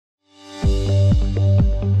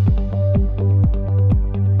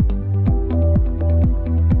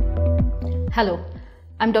Hello,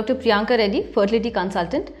 I'm Dr. Priyanka Reddy, Fertility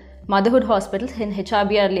Consultant, Motherhood Hospital in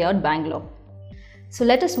HRBR Layout, Bangalore. So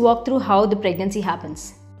let us walk through how the pregnancy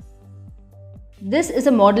happens. This is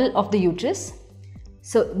a model of the uterus.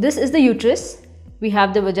 So this is the uterus. We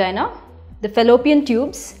have the vagina, the fallopian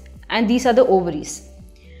tubes, and these are the ovaries.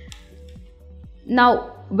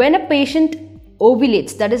 Now, when a patient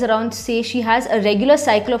ovulates, that is around, say she has a regular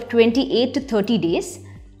cycle of 28 to 30 days,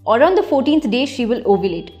 or on the 14th day she will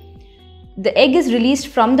ovulate. The egg is released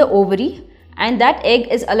from the ovary, and that egg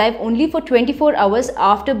is alive only for 24 hours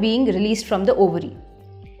after being released from the ovary.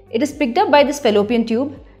 It is picked up by this fallopian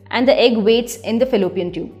tube and the egg waits in the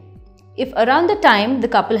fallopian tube. If around the time the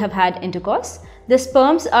couple have had intercourse, the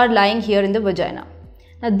sperms are lying here in the vagina.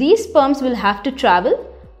 Now these sperms will have to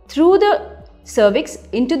travel through the cervix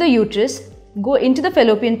into the uterus, go into the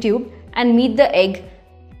fallopian tube and meet the egg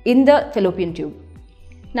in the fallopian tube.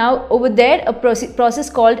 Now over there a process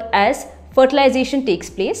called as fertilization takes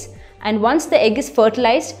place, and once the egg is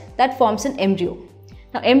fertilized, that forms an embryo.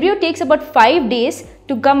 Now embryo takes about 5 days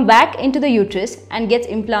to come back into the uterus and gets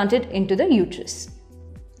implanted into the uterus.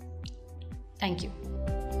 Thank you.